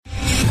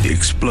The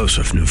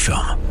explosive new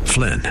film,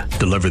 Flynn,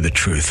 deliver the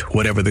truth,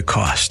 whatever the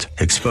cost,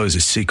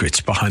 exposes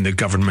secrets behind the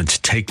government's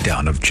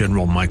takedown of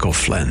General Michael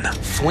Flynn.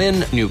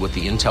 Flynn knew what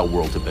the intel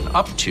world had been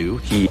up to.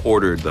 He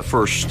ordered the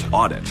first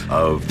audit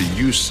of the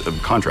use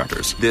of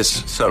contractors.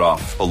 This set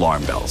off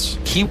alarm bells.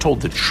 He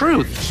told the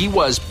truth. He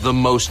was the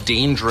most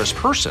dangerous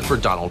person for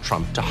Donald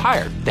Trump to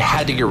hire. They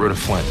had to get rid of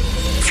Flynn.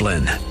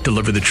 Flynn,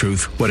 deliver the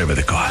truth, whatever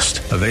the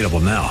cost. Available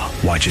now.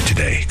 Watch it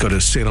today. Go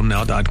to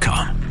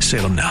salemnow.com.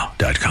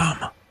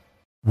 salemnow.com.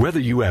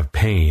 Whether you have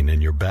pain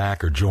in your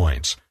back or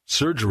joints,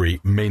 surgery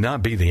may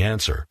not be the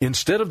answer.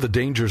 Instead of the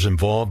dangers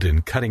involved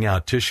in cutting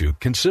out tissue,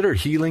 consider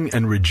healing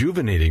and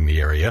rejuvenating the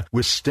area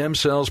with stem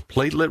cells,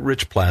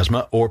 platelet-rich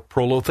plasma, or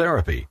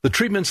prolotherapy. The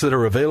treatments that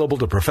are available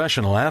to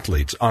professional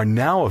athletes are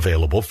now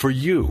available for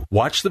you.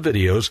 Watch the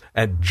videos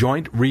at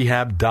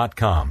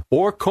jointrehab.com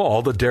or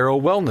call the Darrow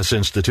Wellness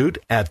Institute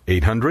at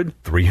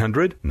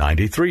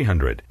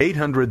 800-300-9300.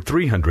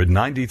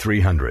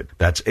 800-300-9300.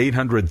 That's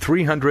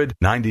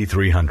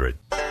 800-300-9300.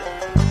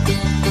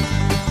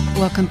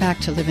 Welcome back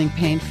to Living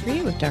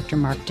Pain-Free with Dr.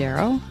 Mark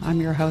Darrow. I'm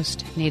your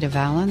host, Nita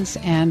Valens,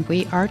 and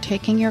we are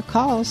taking your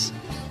calls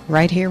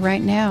right here,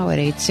 right now at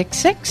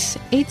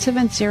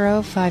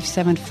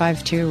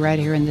 866-870-5752, right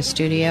here in the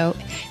studio,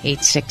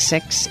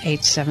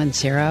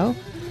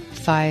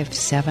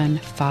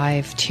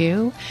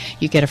 866-870-5752.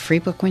 You get a free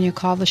book when you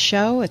call the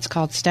show. It's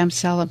called Stem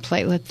Cell and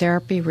Platelet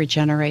Therapy,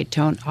 Regenerate,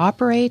 Don't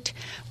Operate,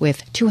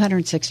 with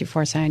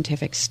 264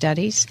 scientific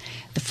studies.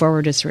 The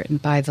foreword is written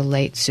by the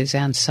late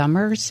Suzanne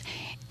Summers.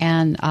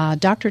 And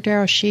Dr.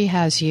 Darrow, she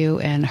has you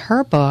in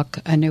her book,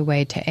 A New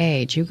Way to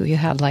Age. You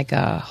had like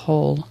a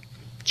whole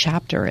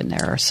chapter in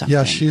there or something.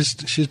 Yeah, she's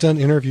done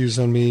interviews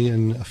on me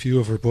in a few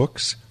of her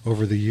books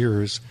over the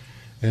years.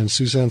 And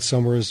Suzanne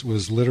Summers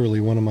was literally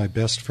one of my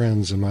best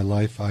friends in my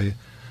life. I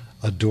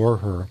adore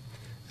her,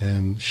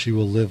 and she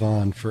will live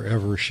on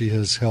forever. She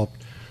has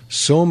helped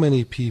so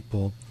many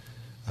people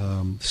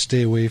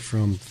stay away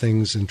from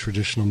things in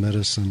traditional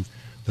medicine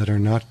that are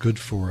not good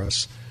for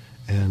us.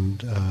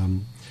 And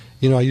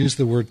I use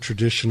the word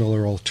traditional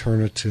or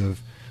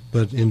alternative,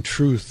 but in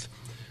truth,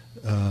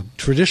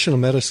 traditional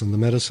medicine, the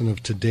medicine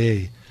of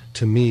today,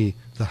 to me,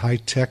 the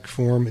high-tech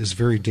form is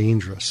very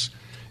dangerous.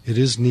 It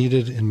is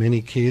needed in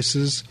many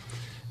cases.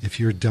 If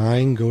you're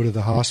dying, go to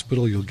the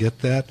hospital, you'll get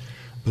that.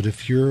 But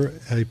if you're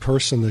a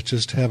person that's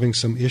just having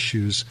some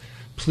issues,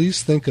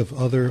 please think of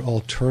other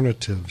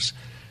alternatives.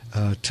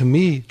 To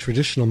me,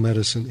 traditional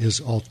medicine is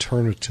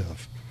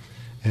alternative,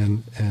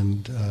 and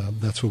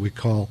that's what we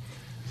call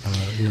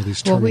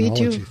these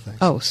terminology things.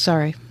 Oh,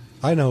 sorry.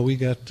 I know, we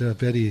got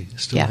Betty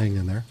still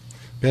hanging there.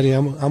 Betty,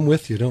 I'm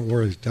with you. Don't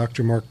worry.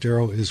 Dr. Mark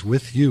Darrow is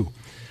with you.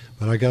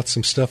 But I got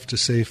some stuff to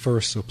say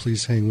first, so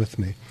please hang with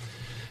me.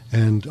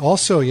 And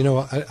also,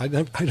 I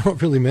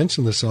don't really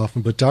mention this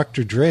often, but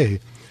Dr.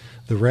 Dre,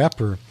 the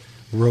rapper,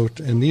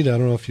 wrote, and Nita, I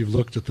don't know if you've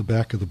looked at the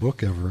back of the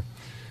book ever,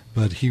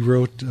 but he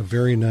wrote a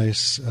very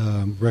nice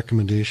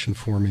recommendation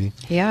for me.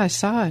 Yeah, I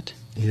saw it.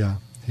 Yeah,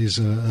 he's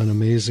an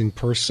amazing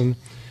person.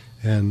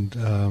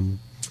 And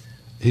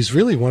he's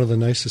really one of the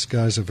nicest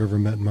guys I've ever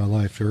met in my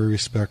life, very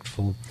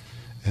respectful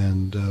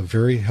and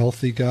very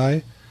healthy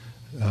guy,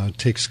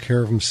 takes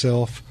care of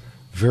himself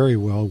very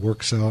well,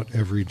 works out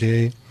every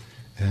day.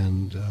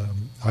 And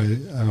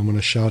I'm going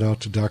to shout out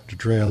to Dr.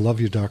 Dre. I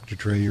love you, Dr.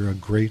 Dre. You're a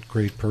great,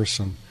 great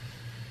person.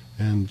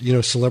 And,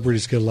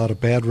 celebrities get a lot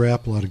of bad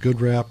rap, a lot of good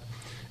rap,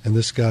 and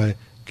this guy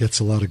gets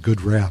a lot of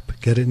good rap.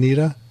 Get it,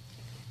 Nita?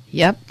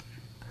 Yep.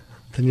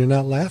 Then you're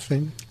not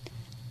laughing.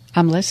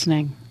 I'm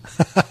listening.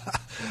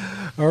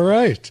 All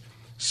right.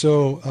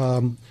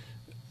 So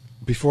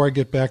before I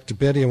get back to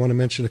Betty, I want to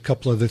mention a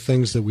couple other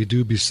things that we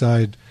do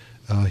beside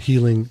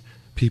healing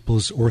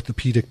people's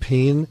orthopedic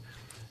pain,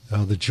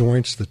 the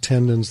joints, the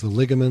tendons, the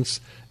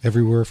ligaments,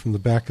 everywhere from the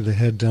back of the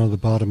head down to the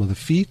bottom of the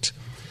feet,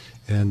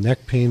 and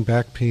neck pain,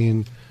 back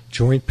pain,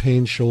 joint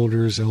pain,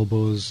 shoulders,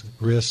 elbows,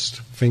 wrists,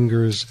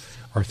 fingers,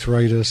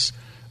 arthritis.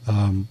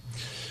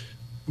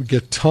 We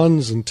get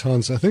tons and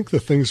tons. I think the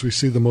things we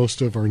see the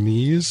most of are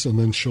knees and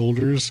then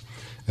shoulders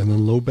and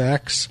then low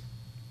backs.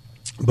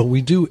 But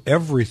we do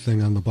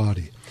everything on the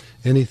body,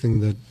 anything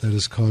that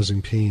is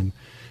causing pain.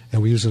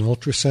 And we use an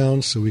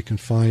ultrasound so we can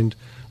find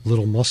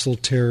little muscle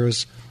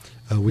tears.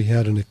 We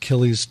had an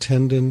Achilles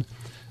tendon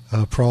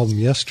problem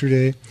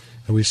yesterday,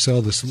 and we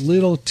saw this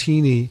little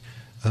teeny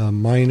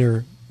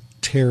minor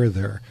tear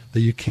there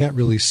that you can't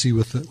really see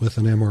with an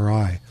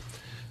MRI.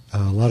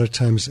 A lot of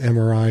times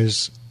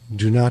MRIs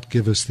do not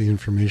give us the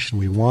information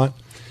we want,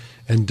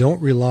 and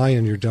don't rely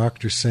on your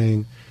doctor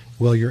saying,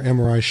 well, your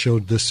MRI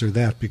showed this or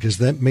that, because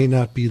that may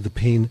not be the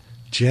pain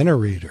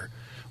generator.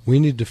 We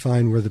need to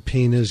find where the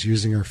pain is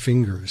using our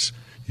fingers,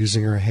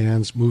 using our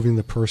hands, moving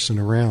the person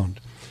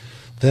around.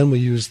 Then we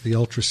use the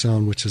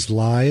ultrasound, which is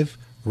live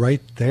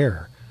right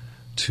there,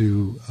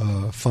 to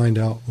find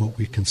out what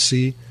we can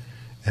see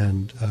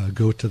and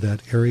go to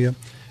that area.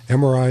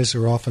 MRIs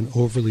are often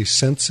overly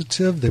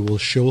sensitive. They will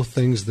show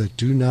things that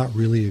do not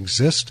really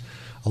exist.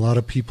 A lot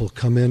of people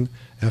come in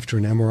after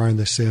an MRI and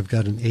they say, I've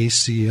got an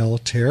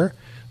ACL tear.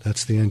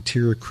 That's the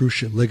anterior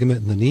cruciate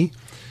ligament in the knee.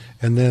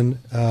 And then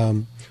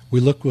we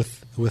look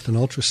with an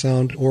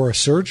ultrasound, or a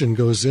surgeon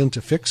goes in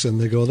to fix it,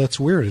 and they go, that's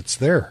weird, it's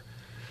there.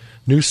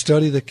 New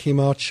study that came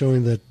out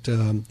showing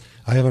that,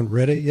 I haven't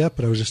read it yet,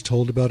 but I was just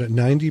told about it,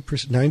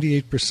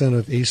 98%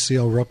 of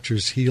ACL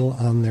ruptures heal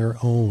on their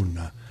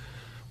own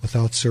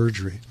without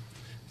surgery.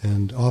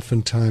 And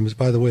oftentimes,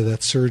 by the way,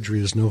 that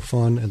surgery is no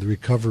fun and the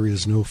recovery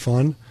is no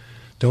fun.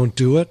 Don't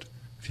do it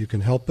if you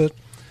can help it.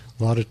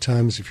 A lot of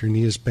times if your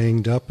knee is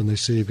banged up and they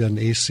say you've got an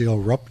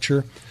ACL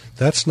rupture,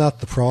 that's not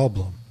the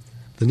problem.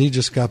 The knee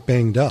just got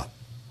banged up.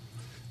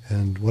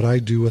 And what I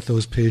do with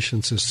those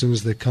patients, as soon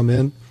as they come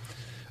in,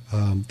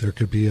 there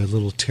could be a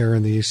little tear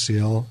in the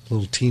ACL, a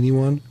little teeny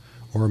one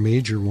or a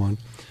major one.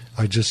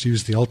 I just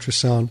use the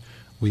ultrasound.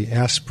 We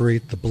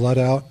aspirate the blood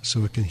out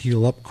so it can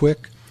heal up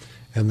quick,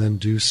 and then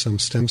do some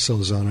stem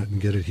cells on it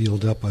and get it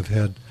healed up. I've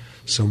had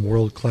some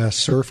world-class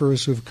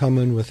surfers who've come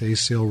in with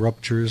ACL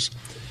ruptures,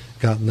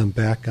 gotten them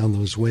back on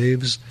those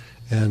waves,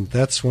 and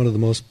that's one of the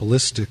most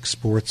ballistic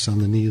sports on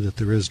the knee that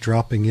there is,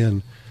 dropping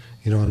in,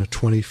 on a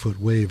 20-foot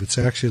wave. It's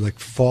actually like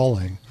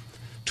falling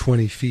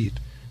 20 feet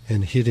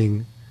and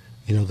hitting,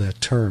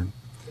 that turn.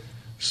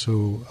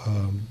 So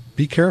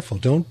be careful.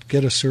 Don't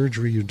get a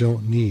surgery you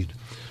don't need.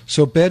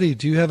 So, Betty,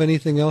 do you have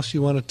anything else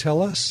you want to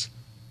tell us?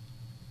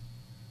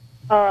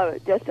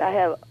 Just I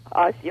have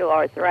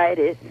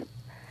osteoarthritis.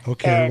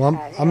 Okay,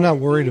 well, I'm not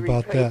worried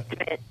about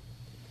that.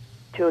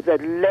 To the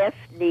left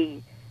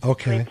knee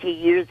 20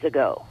 years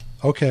ago.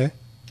 Okay.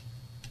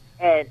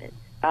 And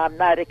I'm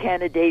not a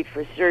candidate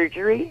for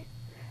surgery,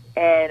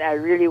 and I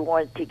really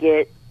want to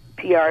get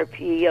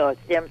PRP or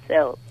stem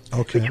cells.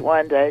 Okay. Which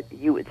one that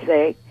you would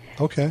say?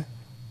 Okay.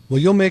 Well,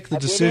 you'll make the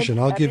decision.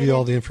 I'll give you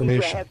all the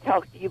information. I have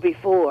talked to you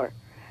before,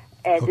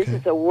 and this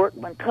is a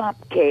workman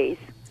comp case.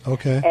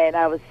 Okay. And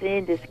I was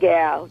seeing this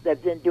gal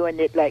that's been doing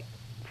it like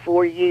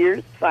 4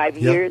 years, 5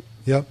 years.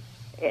 Yep.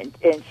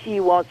 And she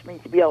wants me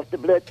to be off the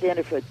blood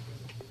thinner for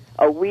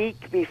a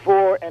week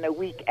before and a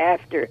week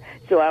after,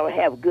 so I will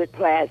have good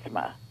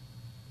plasma.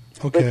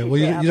 Okay. Well,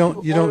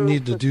 you don't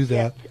need to do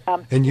that.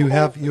 And you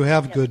have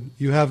good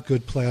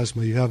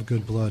plasma. You have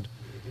good blood.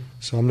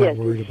 So I'm not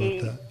worried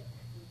about that.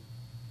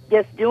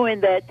 Just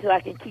doing that so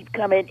I can keep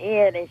coming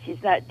in, and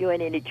she's not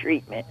doing any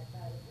treatment.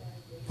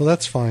 Well,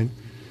 that's fine.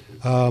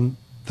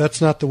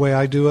 That's not the way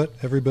I do it.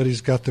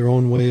 Everybody's got their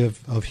own way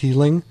of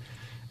healing,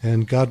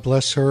 and God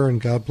bless her, and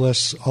God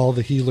bless all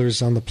the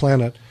healers on the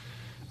planet.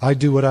 I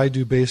do what I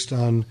do based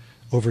on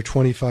over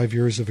 25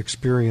 years of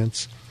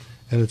experience,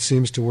 and it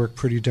seems to work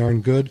pretty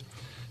darn good.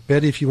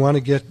 Betty, if you want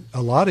to get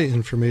a lot of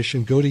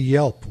information, go to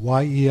Yelp,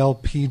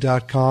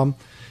 YELP.com,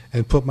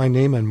 and put my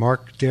name in,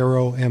 Mark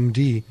Darrow,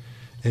 MD,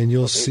 and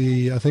you'll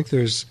see, I think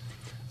there's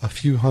a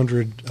few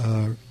hundred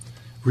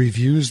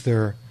reviews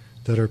there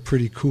that are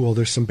pretty cool.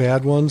 There's some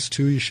bad ones,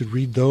 too. You should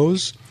read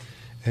those.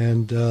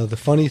 And the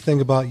funny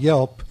thing about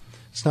Yelp,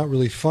 it's not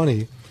really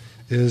funny,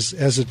 is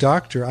as a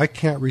doctor, I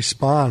can't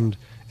respond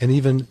and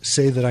even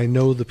say that I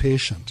know the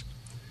patient.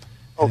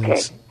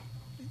 Okay.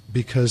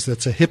 Because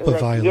that's a HIPAA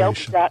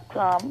violation.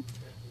 Yelp.com?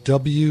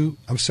 YELP.com.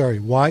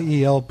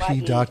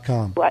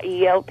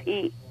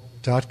 YELP.com.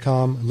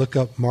 Look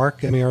up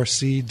Mark,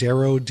 M-A-R-C,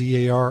 Darrow,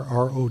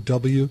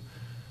 D-A-R-R-O-W,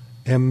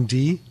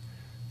 M-D,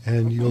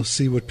 and you'll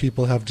see what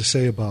people have to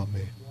say about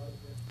me.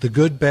 The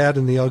good, bad,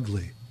 and the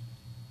ugly.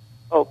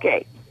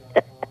 Okay.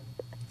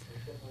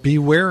 Be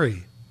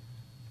wary.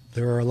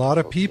 There are a lot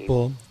of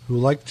people who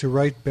like to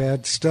write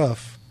bad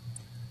stuff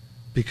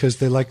because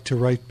they like to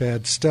write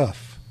bad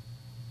stuff.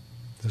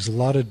 There's a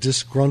lot of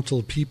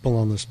disgruntled people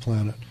on this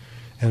planet,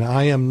 and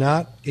I am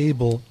not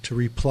able to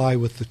reply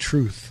with the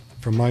truth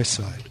from my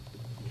side.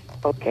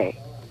 Okay.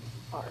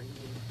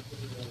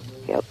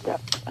 Yep. Oh,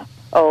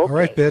 okay. All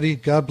right, Betty.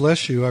 God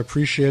bless you. I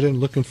appreciate it, and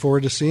looking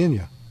forward to seeing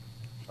you.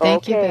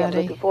 Thank you, Betty. I'm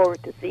looking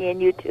forward to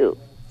seeing you, too.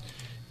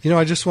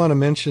 I just want to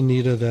mention,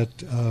 Nita,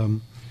 that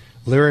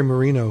Larry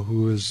Marino,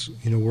 who is,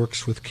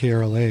 works with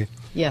KRLA,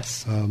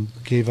 yes,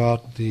 gave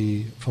out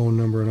the phone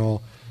number and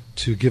all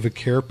to give a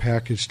care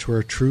package to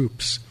our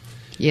troops.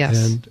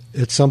 Yes. And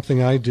it's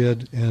something I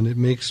did, and it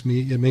makes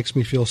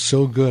me feel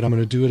so good. I'm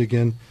going to do it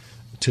again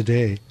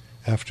today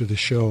after the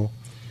show,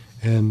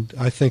 and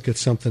I think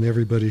it's something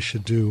everybody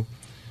should do.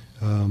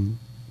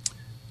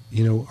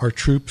 Our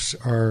troops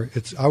are.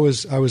 I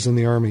was in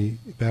the Army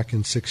back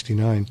in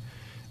 '69,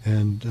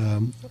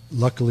 and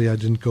luckily I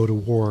didn't go to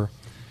war.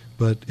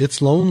 But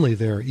it's lonely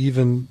there,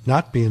 even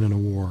not being in a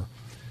war.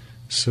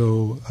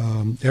 So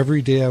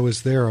every day I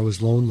was there, I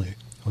was lonely.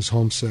 I was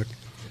homesick,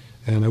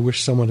 and I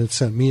wish someone had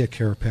sent me a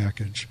care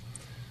package.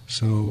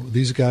 So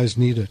these guys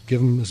need it. Give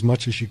them as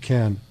much as you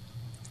can.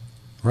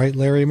 Right,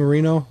 Larry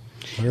Marino?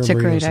 It's a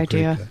great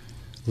idea.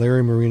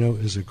 Larry Marino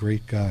is a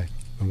great guy.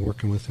 I've been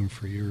working with him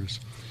for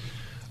years.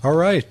 All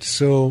right,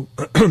 so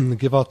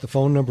give out the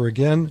phone number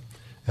again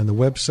and the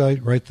website.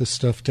 Write this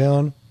stuff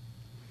down.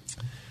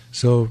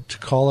 So to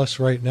call us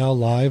right now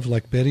live,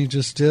 like Betty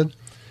just did,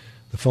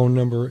 the phone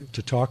number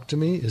to talk to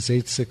me is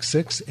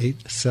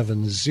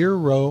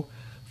 866-870-5800.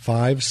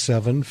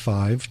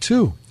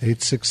 866-870-5752.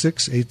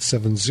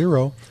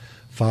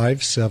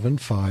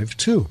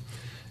 866-870-5752.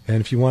 And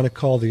if you want to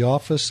call the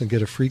office and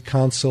get a free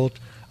consult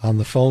on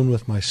the phone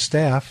with my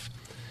staff,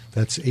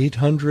 that's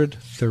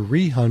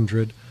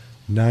 800-300-9300.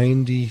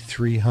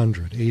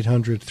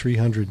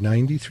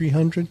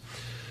 800-300-9300.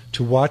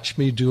 To watch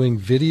me doing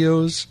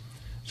videos,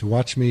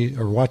 watch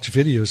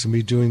videos of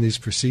me doing these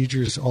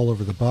procedures all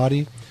over the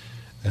body.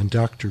 And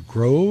Dr.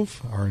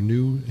 Grove, our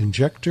new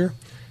injector,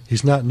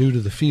 he's not new to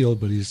the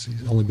field, but he's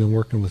only been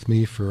working with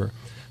me for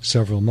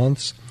several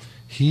months.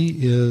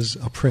 He is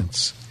a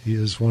prince. He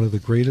is one of the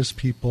greatest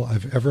people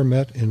I've ever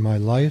met in my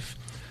life.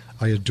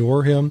 I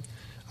adore him.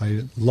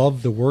 I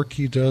love the work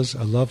he does.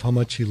 I love how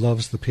much he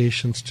loves the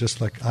patients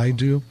just like I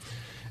do.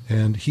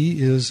 And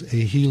he is a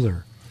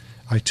healer.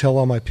 I tell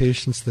all my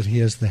patients that he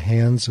has the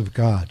hands of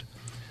God,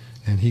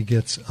 and he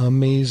gets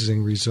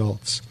amazing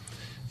results.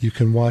 You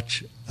can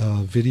watch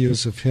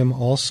videos of him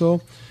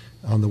also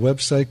on the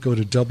website. Go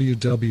to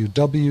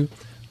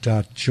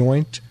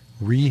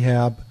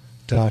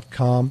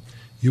www.jointrehab.com.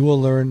 You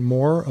will learn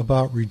more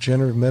about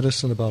regenerative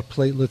medicine, about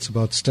platelets,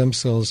 about stem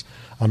cells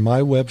on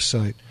my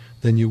website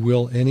than you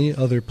will any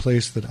other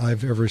place that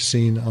I've ever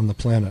seen on the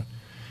planet.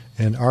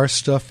 And our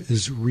stuff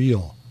is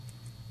real.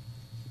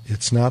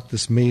 It's not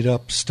this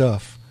made-up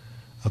stuff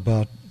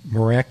about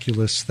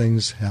miraculous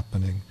things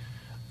happening.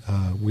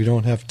 We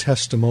don't have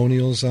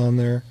testimonials on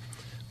there,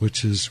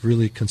 which is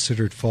really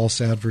considered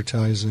false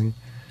advertising.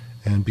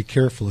 And be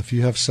careful. If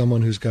you have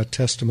someone who's got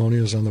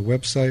testimonials on the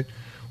website,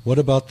 what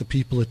about the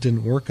people it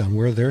didn't work on?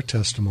 Where are their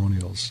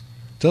testimonials?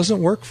 It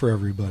doesn't work for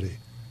everybody.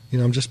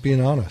 I'm just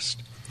being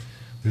honest.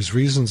 There's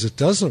reasons it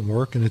doesn't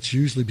work, and it's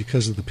usually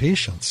because of the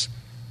patients.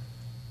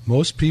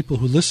 Most people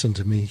who listen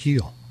to me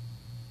heal.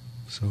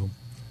 So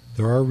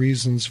there are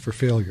reasons for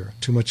failure.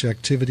 Too much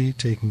activity,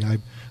 taking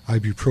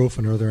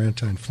ibuprofen or other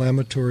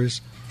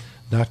anti-inflammatories,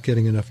 not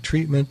getting enough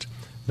treatment,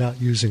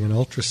 not using an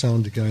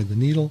ultrasound to guide the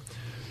needle,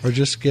 or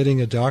just getting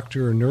a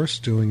doctor or nurse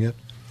doing it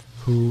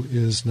who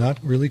is not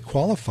really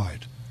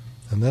qualified.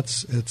 And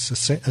it's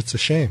a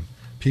shame.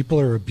 People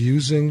are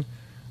abusing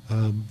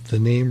the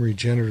name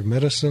regenerative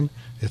medicine.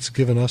 It's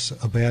given us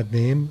a bad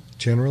name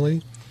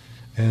generally.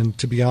 And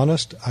to be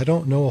honest, I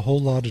don't know a whole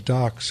lot of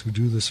docs who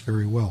do this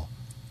very well.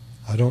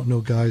 I don't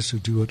know guys who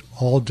do it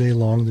all day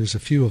long. There's a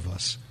few of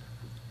us.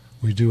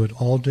 We do it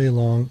all day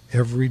long,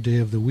 every day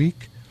of the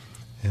week.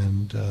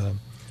 And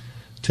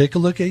take a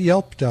look at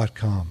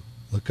Yelp.com.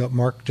 Look up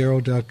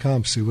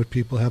markdarrow.com. See what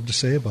people have to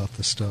say about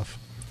this stuff.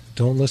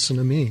 Don't listen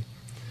to me.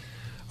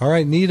 All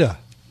right, Nita.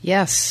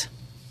 Yes.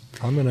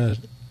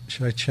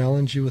 Should I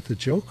challenge you with a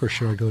joke, or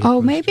should I go to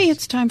questions? Maybe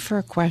it's time for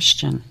a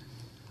question.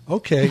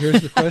 Okay,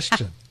 here's the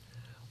question.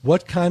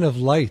 What kind of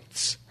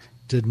lights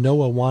did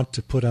Noah want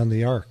to put on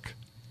the ark?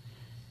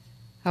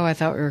 Oh, I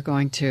thought we were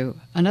going to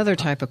another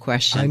type of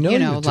question. I know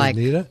you did,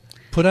 Nita.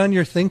 Put on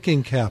your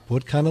thinking cap.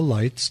 What kind of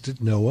lights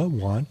did Noah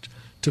want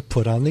to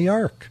put on the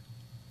ark?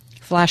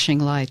 Flashing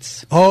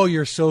lights. Oh,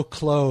 you're so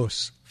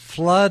close.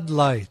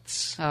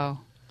 Floodlights. Oh.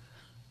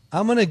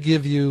 I'm going to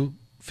give you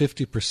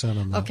 50%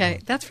 on that. Okay,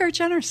 one. That's very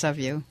generous of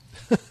you.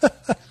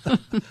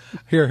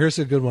 Here's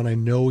a good one I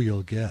know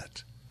you'll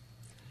get.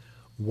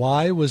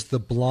 Why was the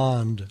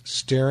blonde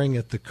staring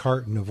at the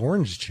carton of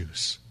orange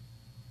juice?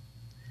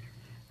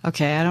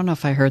 Okay, I don't know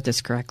if I heard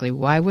this correctly.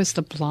 Why was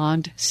the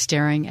blonde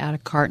staring at a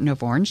carton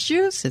of orange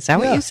juice? Is that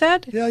what you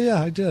said? Yeah,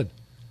 I did.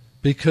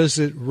 Because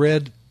it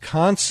read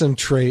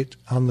concentrate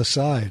on the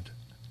side.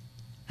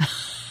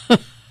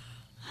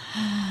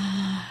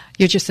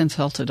 You just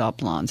insulted all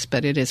blondes,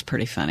 but it is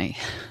pretty funny.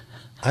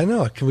 I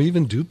know. Can we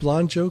even do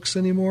blonde jokes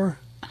anymore?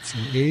 It's an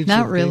age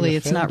not of really. being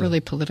It's not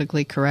really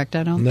politically correct,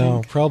 I don't think.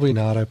 No, probably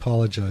not. I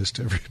apologize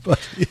to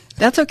everybody.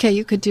 That's okay.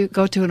 You could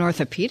go to an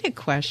orthopedic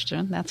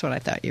question. That's what I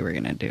thought you were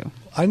going to do.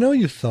 I know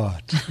you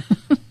thought.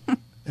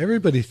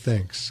 Everybody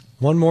thinks.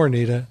 One more,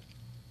 Nita.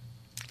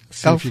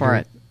 Go for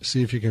it.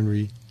 See if you can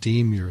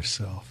redeem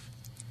yourself.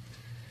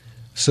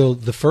 So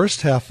the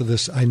first half of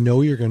this I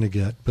know you're going to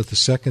get, but the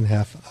second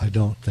half I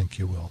don't think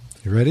you will.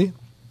 You ready?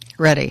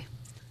 Ready.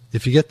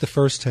 If you get the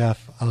first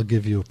half, I'll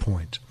give you a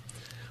point.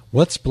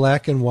 What's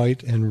black and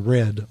white and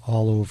red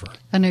all over?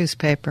 A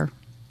newspaper.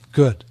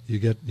 Good. You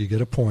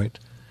get a point.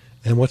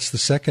 And what's the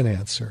second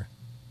answer?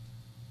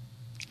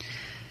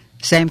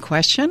 Same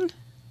question?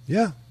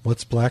 Yeah.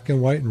 What's black and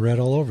white and red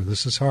all over?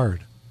 This is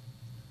hard.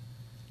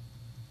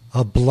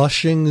 A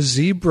blushing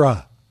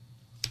zebra.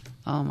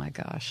 Oh, my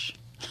gosh.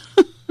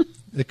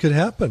 It could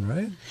happen,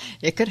 right?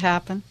 It could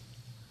happen.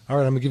 All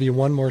right, I'm going to give you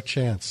one more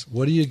chance.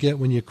 What do you get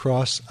when you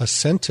cross a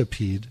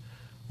centipede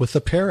with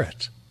a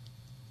parrot?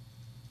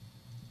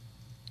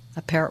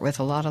 A parrot with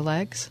a lot of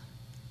legs?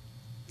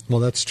 Well,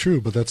 that's true,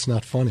 but that's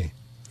not funny.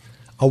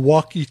 A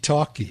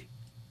walkie-talkie.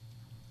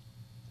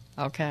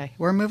 Okay,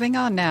 we're moving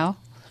on now.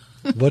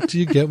 What do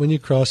you get when you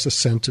cross a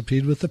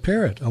centipede with a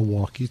parrot? A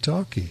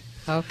walkie-talkie.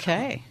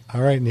 Okay.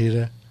 All right,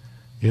 Nita.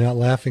 You're not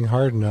laughing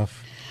hard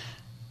enough.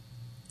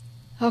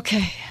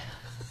 Okay.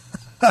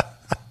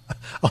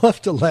 I'll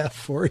have to laugh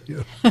for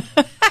you.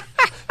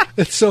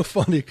 It's so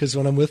funny because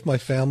when I'm with my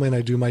family and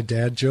I do my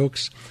dad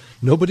jokes,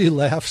 nobody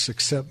laughs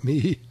except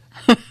me.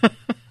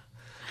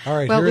 All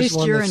right, well, at here's least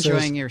one you're that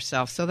enjoying says,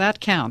 yourself, so that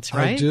counts,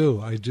 right? I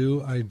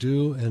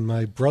do. And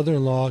my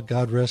brother-in-law,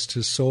 God rest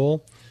his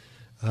soul,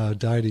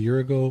 died a year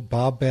ago,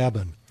 Bob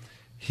Babin.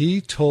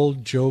 He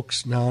told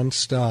jokes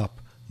nonstop.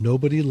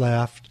 Nobody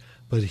laughed,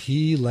 but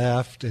he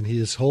laughed, and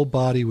his whole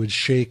body would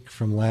shake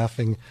from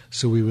laughing,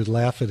 so we would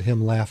laugh at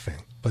him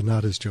laughing, but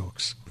not his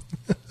jokes.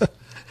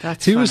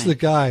 That's He funny. was the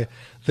guy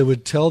that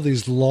would tell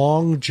these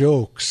long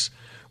jokes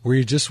where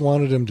you just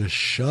wanted him to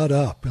shut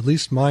up. At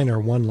least mine are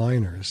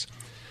one-liners.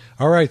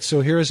 All right,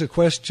 so here's a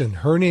question.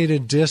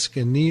 Herniated disc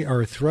and knee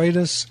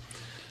arthritis.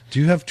 Do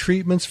you have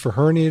treatments for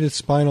herniated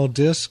spinal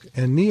disc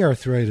and knee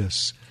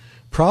arthritis?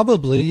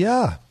 Probably,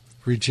 yeah.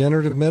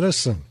 Regenerative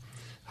medicine.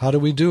 How do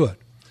we do it?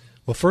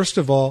 Well, first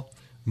of all,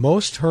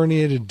 most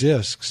herniated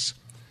discs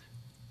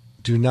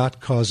do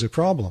not cause a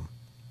problem.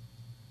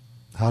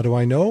 How do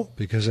I know?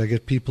 Because I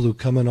get people who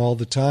come in all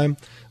the time.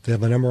 They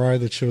have an MRI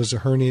that shows a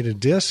herniated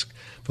disc,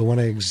 but when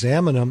I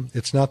examine them,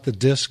 it's not the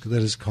disc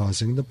that is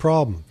causing the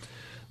problem.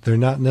 They're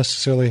not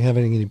necessarily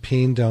having any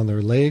pain down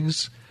their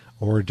legs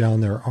or down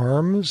their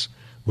arms,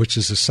 which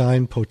is a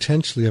sign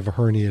potentially of a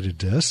herniated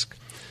disc.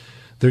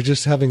 They're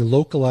just having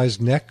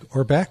localized neck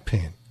or back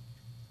pain.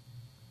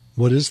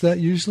 What is that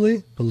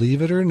usually?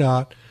 Believe it or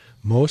not,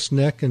 most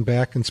neck and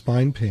back and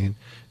spine pain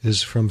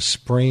is from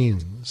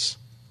sprains.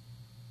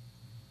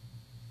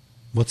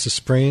 What's a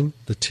sprain?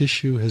 The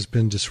tissue has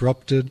been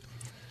disrupted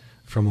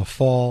from a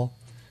fall,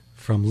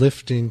 from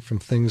lifting, from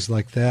things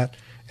like that.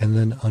 And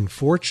then,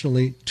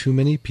 unfortunately, too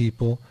many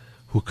people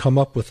who come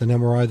up with an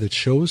MRI that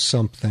shows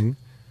something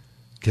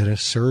get a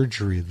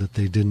surgery that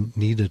they didn't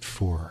need it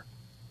for.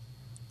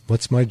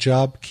 What's my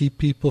job? Keep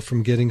people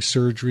from getting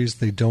surgeries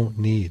they don't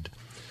need.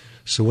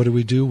 So what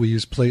do? We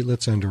use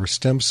platelets and/or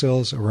stem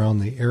cells around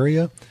the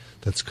area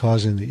that's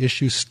causing the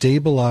issue,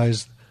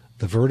 stabilize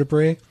the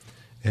vertebrae,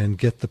 and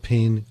get the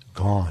pain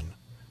gone.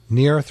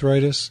 Knee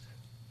arthritis,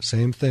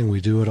 same thing. We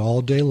do it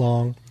all day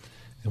long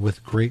and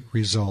with great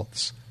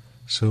results.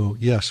 So,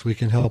 yes, we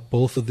can help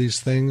both of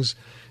these things.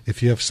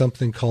 If you have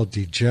something called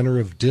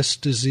degenerative disc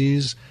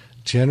disease,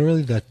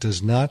 generally that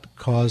does not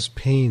cause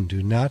pain.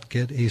 Do not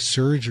get a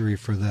surgery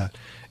for that.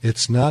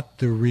 It's not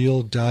the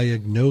real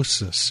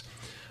diagnosis.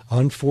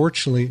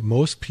 Unfortunately,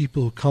 most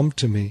people who come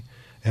to me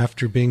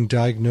after being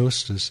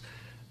diagnosed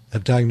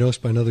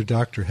by another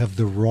doctor have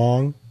the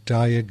wrong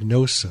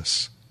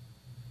diagnosis.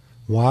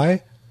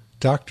 Why?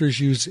 Doctors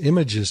use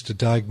images to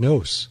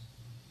diagnose.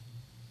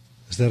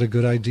 Is that a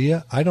good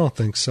idea? I don't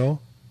think so.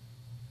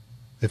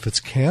 If it's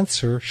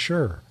cancer,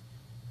 sure,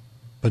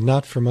 but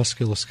not for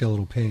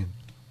musculoskeletal pain.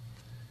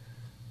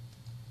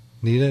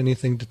 Nita,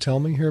 anything to tell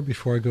me here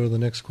before I go to the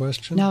next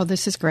question? No,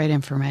 this is great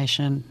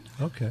information.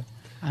 Okay.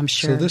 I'm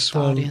sure so this the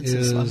one audience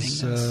is loving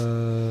is this.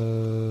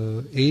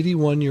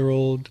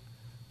 81-year-old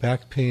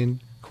back pain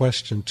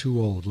question, too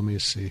old. Let me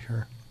see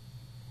here.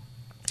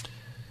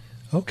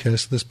 Okay,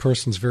 so this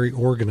person's very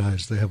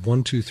organized. They have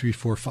 1, 2, 3,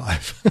 4,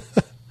 5.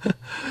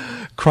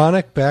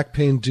 Chronic back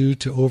pain due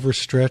to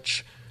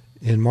overstretch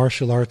in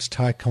martial arts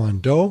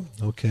taekwondo.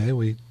 Okay,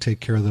 we take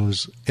care of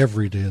those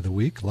every day of the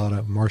week. A lot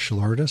of martial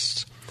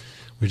artists.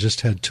 We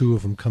just had 2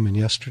 of them come in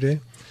yesterday.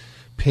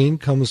 Pain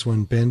comes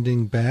when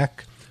bending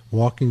back,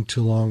 walking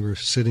too long, or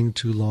sitting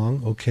too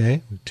long.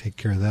 Okay, we take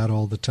care of that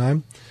all the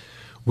time.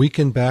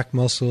 Weakened back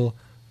muscle.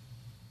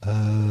 I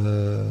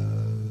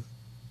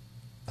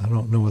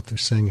don't know what they're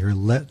saying here.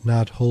 Let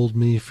not hold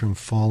me from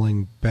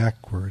falling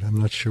backward. I'm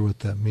not sure what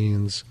that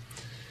means.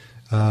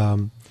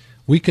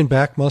 Weakened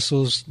back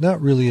muscles,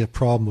 not really a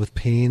problem with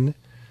pain.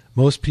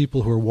 Most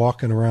people who are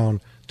walking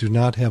around do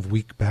not have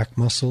weak back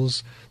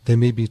muscles. They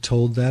may be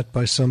told that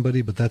by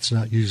somebody, but that's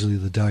not usually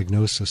the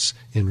diagnosis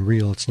in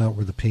real. It's not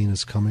where the pain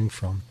is coming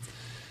from.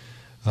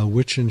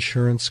 Which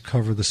insurance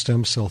cover the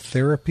stem cell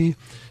therapy?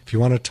 If you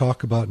want to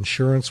talk about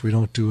insurance, we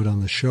don't do it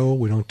on the show.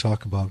 We don't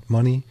talk about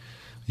money.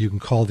 You can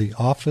call the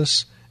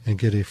office and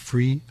get a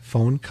free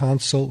phone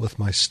consult with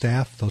my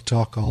staff. They'll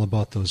talk all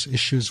about those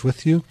issues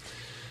with you.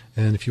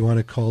 And if you want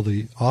to call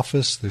the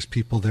office, there's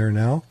people there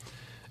now.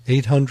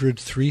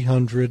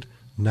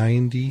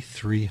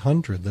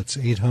 800-300-9300. That's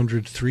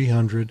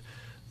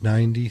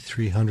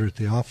 800-300-9300 at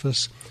the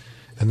office.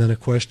 And then a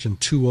question,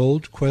 too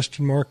old, ?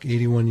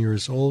 81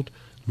 years old.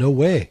 No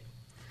way.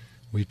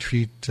 We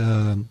treat,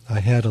 I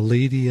had a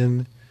lady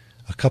in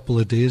a couple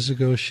of days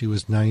ago. She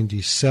was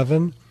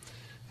 97,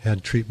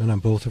 had treatment on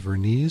both of her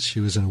knees. She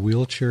was in a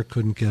wheelchair,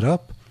 couldn't get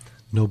up.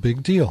 No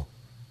big deal.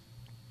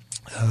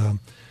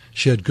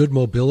 She had good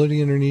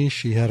mobility in her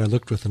knees. I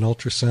looked with an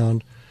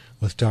ultrasound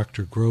with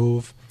Dr.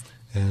 Grove,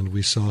 and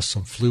we saw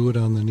some fluid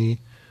on the knee.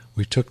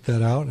 We took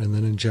that out and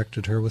then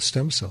injected her with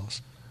stem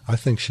cells. I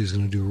think she's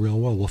going to do real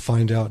well. We'll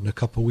find out in a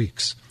couple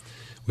weeks.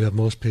 We have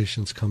most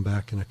patients come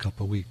back in a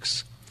couple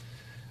weeks.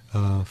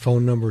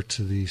 Phone number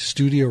to the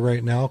studio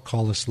right now.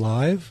 Call us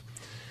live.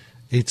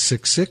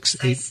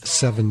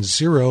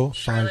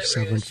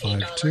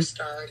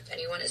 866-870-5752. If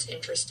anyone is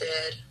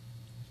interested.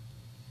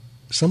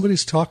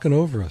 Somebody's talking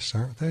over us,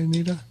 aren't they,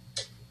 Anita?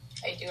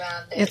 I do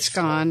have this. It's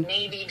gone.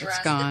 Navy dress.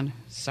 It's gone.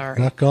 Sorry.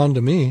 Not gone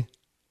to me.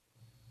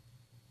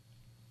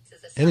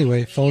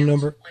 Anyway, phone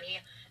number.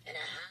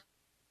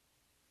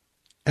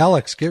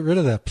 Alex, get rid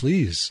of that,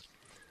 please.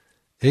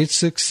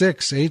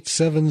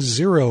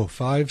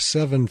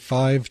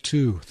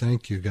 866-870-5752.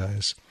 Thank you,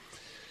 guys.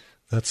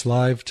 That's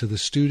live to the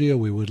studio.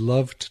 We would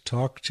love to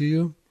talk to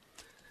you.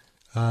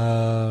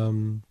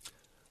 Lipoma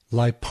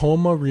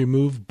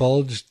removed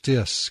bulge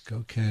disc.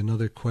 Okay,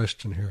 another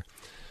question here.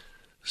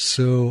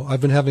 So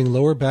I've been having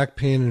lower back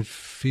pain and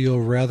feel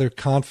rather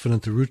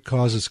confident the root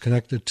cause is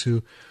connected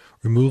to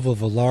removal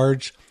of a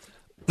large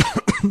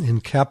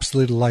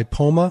encapsulated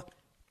lipoma.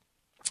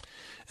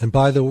 And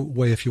by the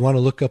way, if you want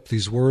to look up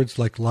these words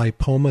like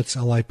lipoma, it's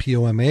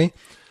Lipoma,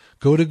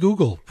 go to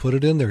Google, put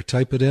it in there,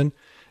 type it in,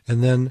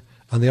 and then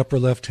on the upper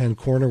left-hand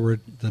corner where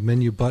the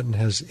menu button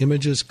has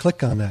images,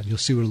 click on that. You'll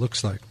see what it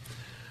looks like.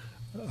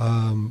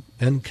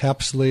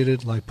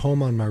 Encapsulated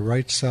lipoma on my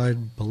right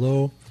side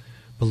below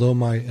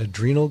my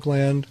adrenal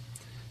gland.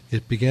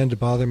 It began to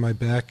bother my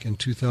back in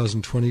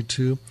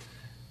 2022,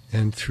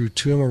 and through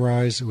 2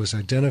 MRIs, it was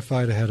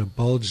identified I had a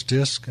bulge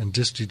disc and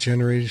disc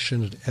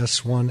degeneration at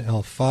S1,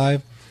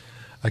 L5.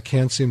 I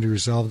can't seem to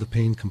resolve the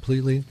pain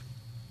completely.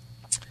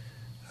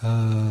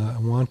 I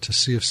want to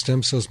see if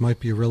stem cells might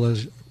be a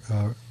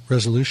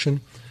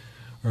resolution,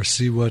 or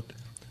see what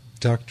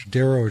Dr.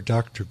 Darrow or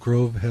Dr.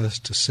 Grove has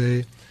to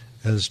say,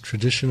 as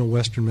traditional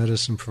Western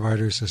medicine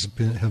providers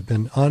have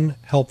been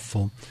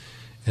unhelpful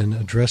in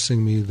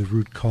addressing the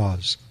root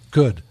cause.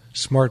 Good,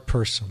 smart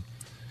person.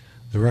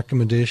 The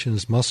recommendation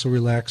is muscle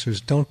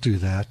relaxers. Don't do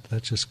that.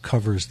 That just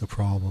covers the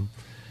problem.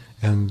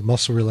 And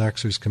muscle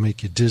relaxers can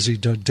make you dizzy.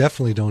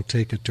 Definitely don't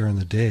take it during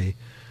the day,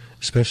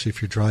 especially if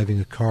you're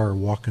driving a car or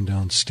walking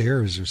down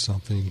stairs or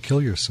something. You can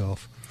kill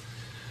yourself.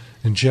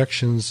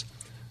 Injections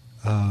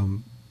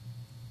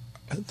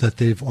that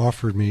they've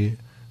offered me,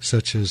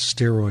 such as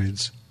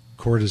steroids,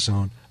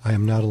 cortisone, I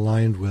am not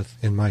aligned with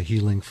in my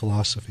healing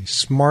philosophy.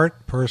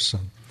 Smart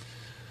person.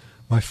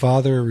 My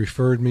father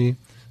referred me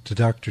to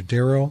Dr.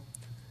 Darrow,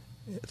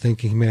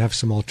 thinking he may have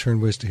some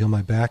alternative ways to heal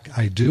my back.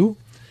 I do,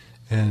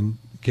 and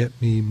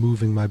get me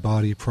moving my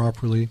body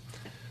properly.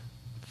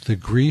 The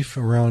grief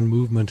around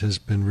movement has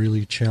been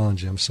really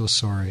challenging. I'm so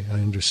sorry. I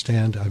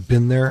understand. I've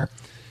been there,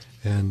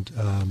 and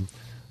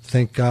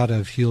thank God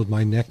I've healed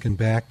my neck and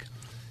back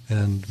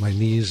and my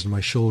knees and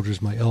my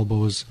shoulders, my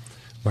elbows,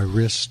 my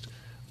wrist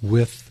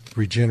with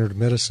regenerative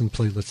medicine,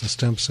 platelets, and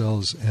stem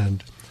cells,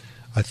 and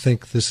I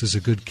think this is a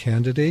good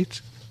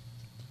candidate.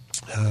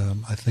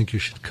 I think you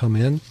should come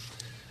in.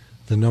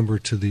 The number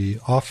to the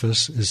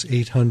office is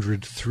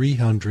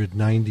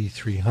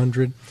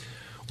 800-300-9300.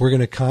 We're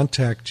going to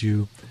contact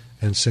you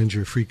and send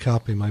you a free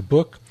copy of my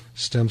book,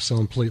 Stem Cell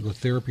and Platelet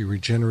Therapy,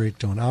 Regenerate,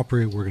 Don't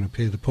Operate. We're going to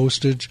pay the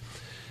postage,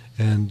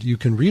 and you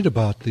can read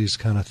about these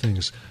kind of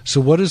things.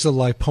 So what does a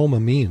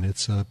lipoma mean?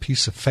 It's a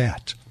piece of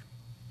fat.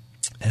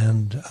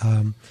 And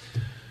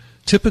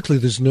typically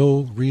there's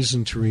no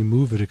reason to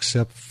remove it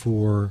except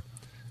for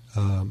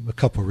a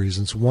couple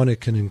reasons. One, it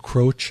can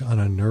encroach on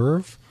a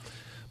nerve,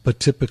 but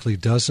typically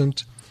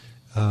doesn't.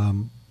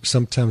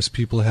 Sometimes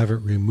people have it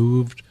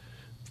removed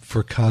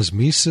for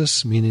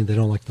cosmesis, meaning they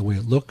don't like the way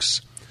it looks.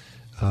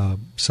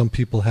 Some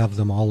people have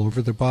them all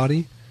over their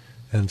body,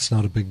 and it's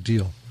not a big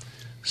deal.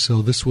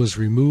 So this was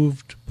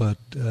removed, but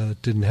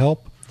didn't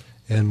help.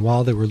 And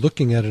while they were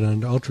looking at it on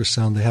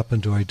ultrasound, they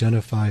happened to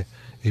identify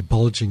a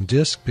bulging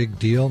disc, big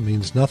deal,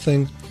 means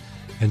nothing.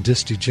 And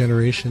disc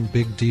degeneration,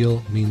 big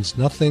deal, means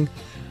nothing.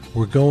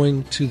 We're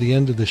going to the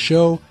end of the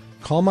show.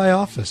 Call my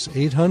office,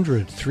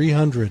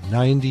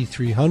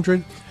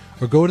 800-300-9300,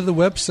 or go to the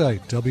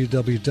website,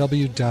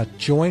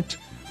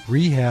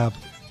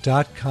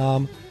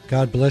 www.jointrehab.com.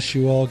 God bless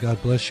you all.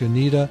 God bless you,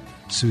 Anita,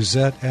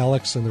 Suzette,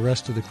 Alex, and the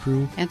rest of the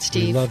crew. And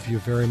Steve. We love you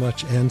very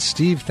much. And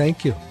Steve,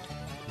 thank you.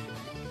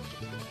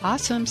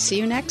 Awesome. See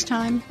you next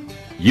time.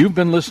 You've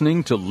been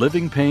listening to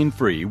Living Pain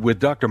Free with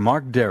Dr.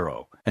 Mark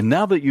Darrow. And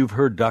now that you've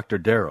heard Dr.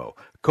 Darrow,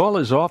 call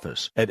his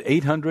office at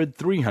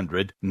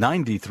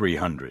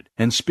 800-300-9300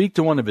 and speak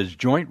to one of his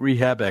joint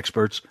rehab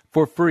experts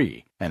for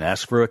free and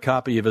ask for a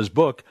copy of his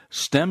book,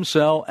 Stem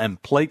Cell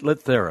and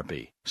Platelet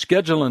Therapy.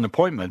 Schedule an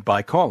appointment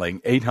by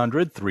calling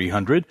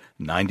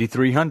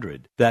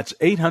 800-300-9300. That's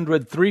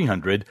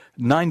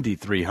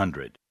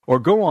 800-300-9300. Or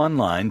go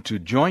online to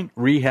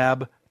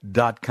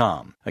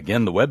jointrehab.com.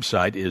 Again, the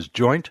website is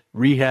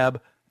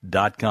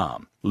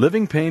jointrehab.com.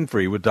 Living Pain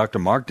Free with Dr.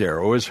 Mark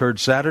Darrow is heard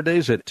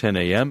Saturdays at 10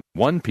 a.m.,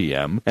 1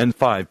 p.m., and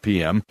 5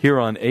 p.m. here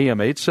on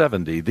AM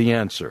 870, The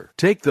Answer.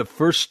 Take the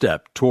first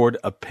step toward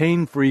a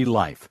pain-free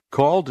life.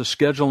 Call to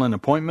schedule an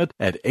appointment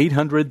at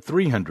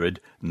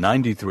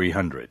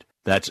 800-300-9300.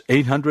 That's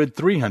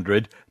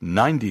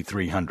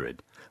 800-300-9300.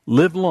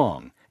 Live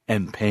long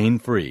and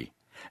pain-free.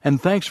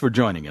 And thanks for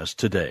joining us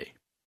today.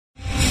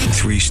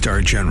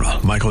 Three-star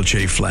General Michael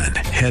J. Flynn,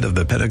 head of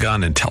the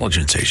Pentagon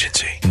Intelligence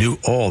Agency, knew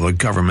all the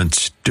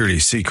government's dirty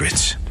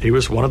secrets. He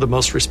was one of the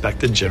most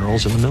respected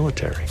generals in the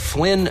military.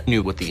 Flynn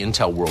knew what the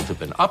intel world had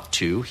been up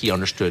to. He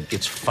understood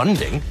its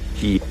funding.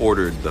 He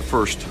ordered the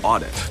first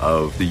audit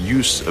of the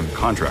use of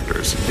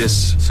contractors.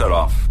 This set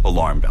off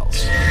alarm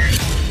bells.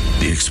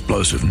 The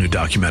explosive new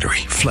documentary,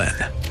 Flynn,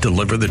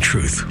 Deliver the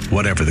Truth,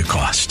 Whatever the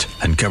Cost,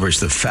 uncovers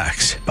the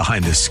facts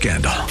behind this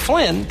scandal.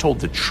 Flynn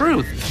told the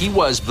truth. He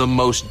was the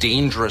most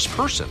dangerous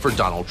person for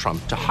Donald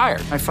Trump to hire.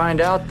 I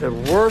find out the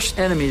worst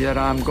enemy that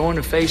I'm going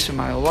to face in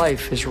my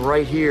life is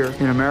right here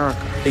in America.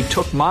 They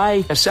took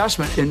my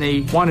assessment and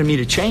they wanted me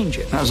to change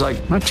it. And I was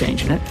like, I'm not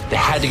changing it. They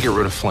had to get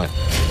rid of Flynn.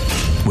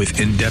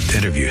 With in-depth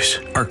interviews,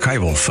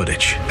 archival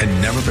footage,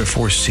 and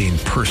never-before-seen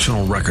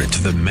personal records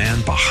of the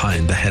man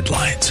behind the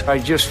headlines. I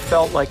just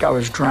felt like I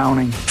was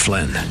drowning.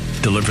 Flynn,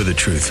 Deliver the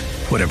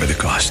Truth, Whatever the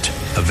Cost.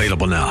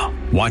 Available now.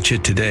 Watch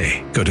it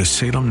today. Go to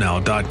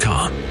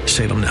salemnow.com.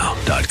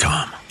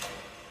 salemnow.com.